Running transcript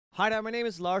Hi there, my name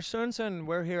is Lars Sørensen.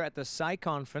 We're here at the SCI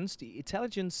conference, the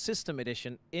Intelligent System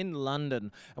Edition in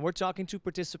London. And we're talking to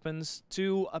participants,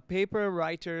 to paper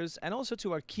writers, and also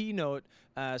to our keynote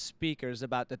speakers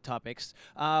about the topics,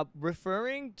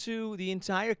 referring to the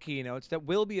entire keynotes that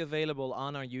will be available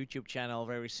on our YouTube channel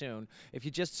very soon. If you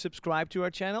just subscribe to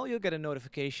our channel, you'll get a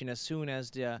notification as soon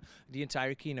as the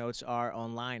entire keynotes are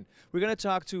online. We're going to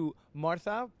talk to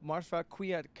Marta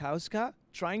Kwiatkowska.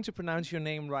 Trying to pronounce your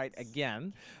name right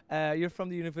again. You're from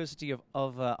the University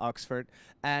of Oxford,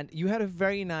 and you had a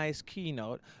very nice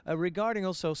keynote regarding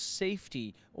also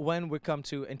safety when we come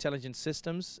to intelligent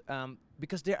systems,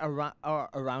 because they are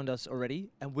around us already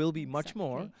and will be much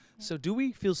more. Yeah. So do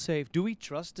we feel safe? Do we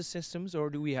trust the systems, or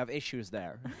do we have issues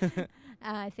there?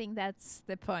 I think that's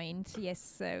the point.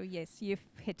 Yes, so yes, you've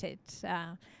hit it.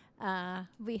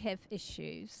 We have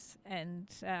issues, and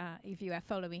if you are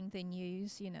following the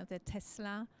news, you know, the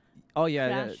Tesla. Oh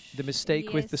yeah, the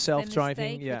mistake with the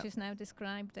self-driving, which is now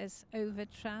described as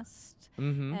overtrust,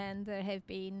 and there have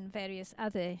been various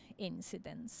other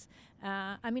incidents.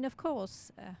 I mean, of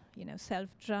course, you know,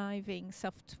 self-driving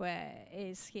software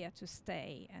is here to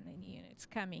stay, and you know, it's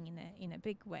coming in a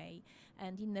big way.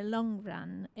 And in the long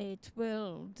run, it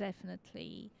will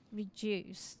definitely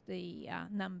reduce the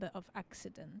number of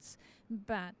accidents.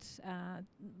 But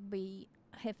we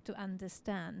have to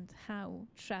understand how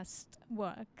trust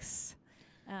works,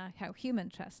 how human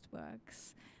trust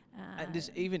works. And this,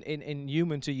 even in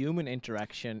human-to-human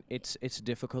interaction, it's a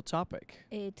difficult topic.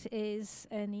 It is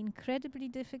an incredibly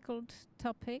difficult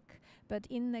topic, but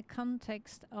in the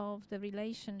context of the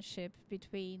relationship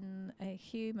between a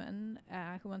human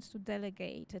who wants to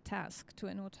delegate a task to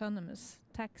an autonomous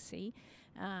taxi,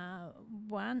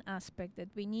 one aspect that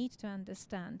we need to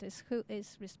understand is who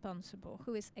is responsible,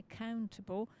 who is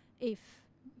accountable if,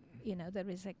 you know, there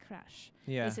is a crash.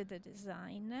 Yeah. Is it the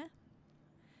designer?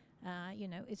 You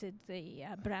know, is it the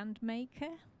brand maker,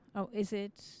 or is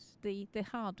it the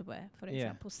hardware, for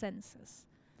example, sensors?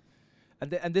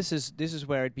 And this is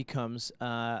where it becomes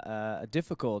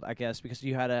difficult, I guess, because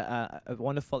you had a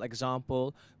wonderful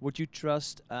example. Would you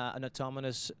trust an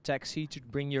autonomous taxi to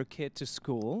bring your kid to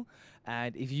school?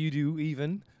 And if you do,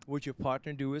 even, would your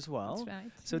partner do as well? That's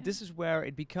right. So this is where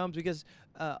it becomes, because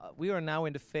we are now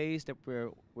in the phase that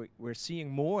we're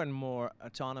seeing more and more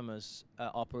autonomous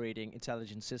operating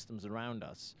intelligent systems around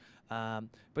us.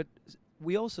 But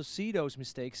we also see those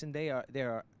mistakes, and they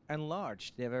are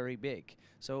enlarged. They're very big.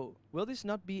 So will this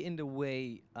not be in the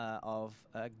way of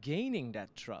gaining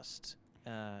that trust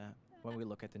when we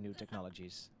look at the new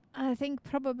technologies? I think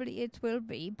probably it will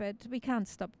be, but we can't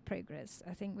stop progress.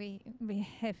 I think we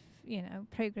have, you know,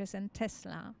 progress, and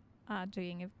Tesla are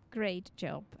doing a great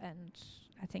job, and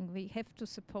I think we have to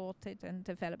support it and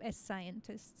develop as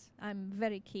scientists. I'm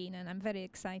very keen and I'm very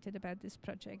excited about this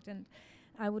project, and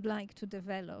I would like to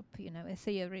develop, you know, a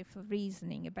theory for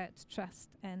reasoning about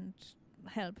trust and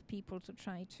help people to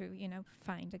try to, you know,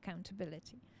 find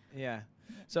accountability. Yeah.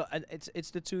 So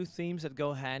it's the two themes that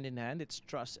go hand in hand. It's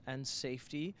trust and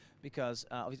safety, because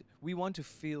we want to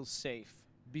feel safe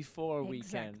before we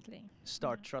can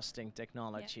start trusting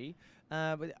technology.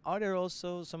 But are there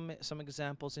also some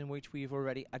examples in which we've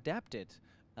already adapted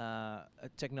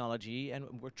technology and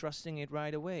we're trusting it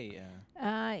right away?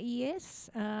 Yes,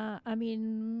 I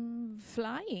mean,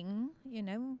 flying, you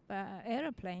know,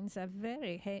 aeroplanes are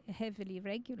very heavily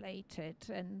regulated,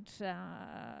 and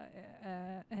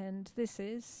this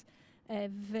is a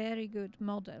very good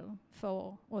model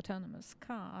for autonomous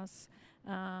cars,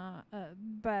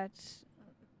 but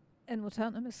an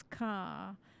autonomous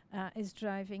car is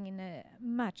driving in a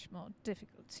much more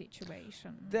difficult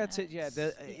situation. That's it, yeah.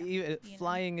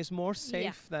 Flying is more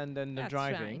safe than the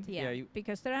driving. Right, yeah,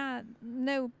 because there are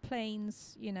no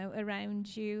planes, you know,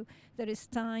 around you. There is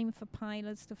time for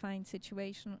pilots to find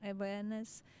situational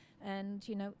awareness, and,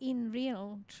 you know, in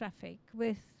real traffic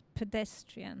with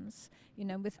pedestrians, you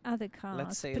know, with other cars.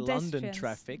 Let's say London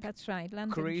traffic. That's right,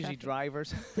 London crazy traffic.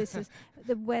 Drivers. This is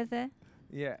the weather.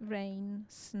 Yeah. Rain,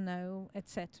 snow,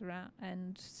 etc.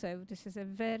 And so this is a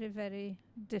very, very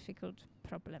difficult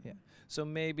problem. Yeah. So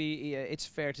maybe it's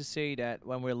fair to say that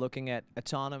when we're looking at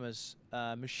autonomous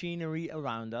machinery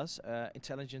around us,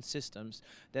 intelligent systems,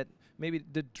 that maybe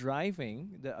the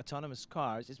autonomous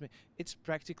cars, it's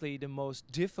practically the most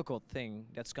difficult thing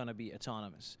that's going to be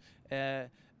autonomous. And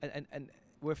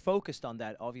we're focused on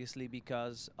that, obviously,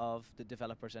 because of the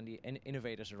developers and the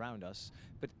innovators around us.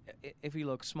 But if we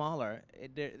look smaller,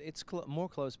 it's more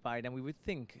close by than we would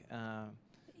think.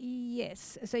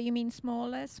 Yes. So you mean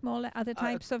smaller other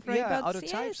types of robots? Yeah, other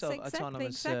yes, types of exactly,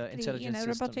 autonomous exactly. intelligent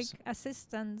systems. Robotic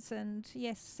assistants, and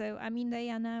yes. So I mean,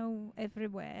 they are now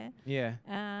everywhere. Yeah.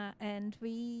 And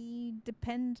we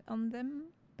depend on them,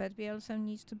 but we also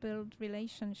need to build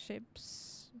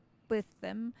relationships with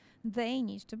them. They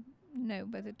need to know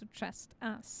whether to trust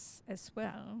us as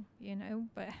well.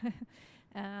 But.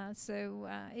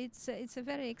 It's a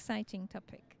very exciting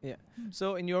topic. Yeah.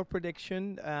 So in your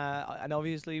prediction, and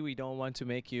obviously we don't want to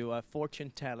make you a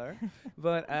fortune teller,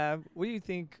 but what do you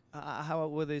think? How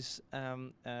will this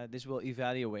will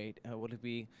evaluate? Will it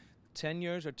be 10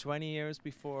 years or 20 years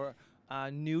before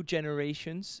new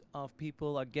generations of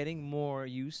people are getting more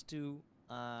used to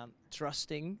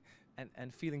trusting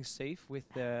and feeling safe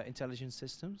with intelligent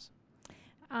systems?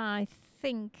 I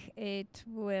think it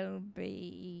will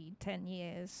be 10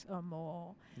 years or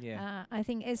more. Yeah. I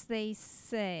think, as they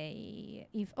say,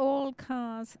 if all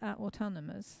cars are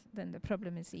autonomous, then the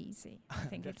problem is easy. I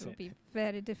think it will be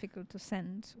very difficult to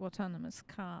send autonomous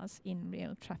cars in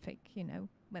real traffic,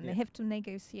 when they have to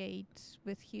negotiate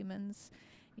with humans,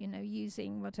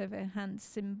 using whatever hand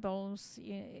symbols,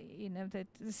 the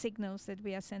signals that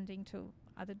we are sending to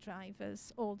other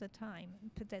drivers all the time,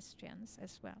 and pedestrians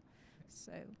as well.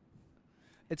 So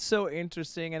it's so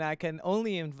interesting, and I can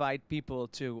only invite people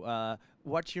to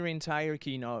watch your entire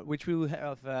keynote, which we will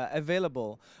have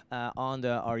available on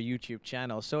our YouTube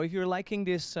channel. So if you're liking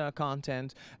this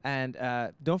content, and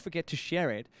don't forget to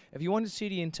share it. If you want to see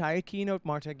the entire keynote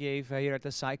Marta gave here at the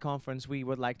Sci Conference, we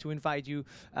would like to invite you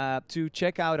to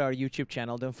check out our YouTube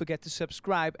channel. Don't forget to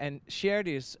subscribe and share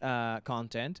this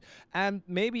content. And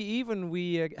maybe even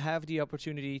we have the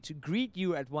opportunity to greet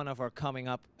you at one of our coming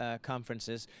up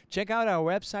conferences. Check out our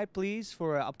website, please,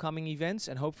 for upcoming events,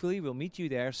 and hopefully we'll meet you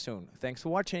there soon. Thanks for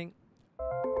watching.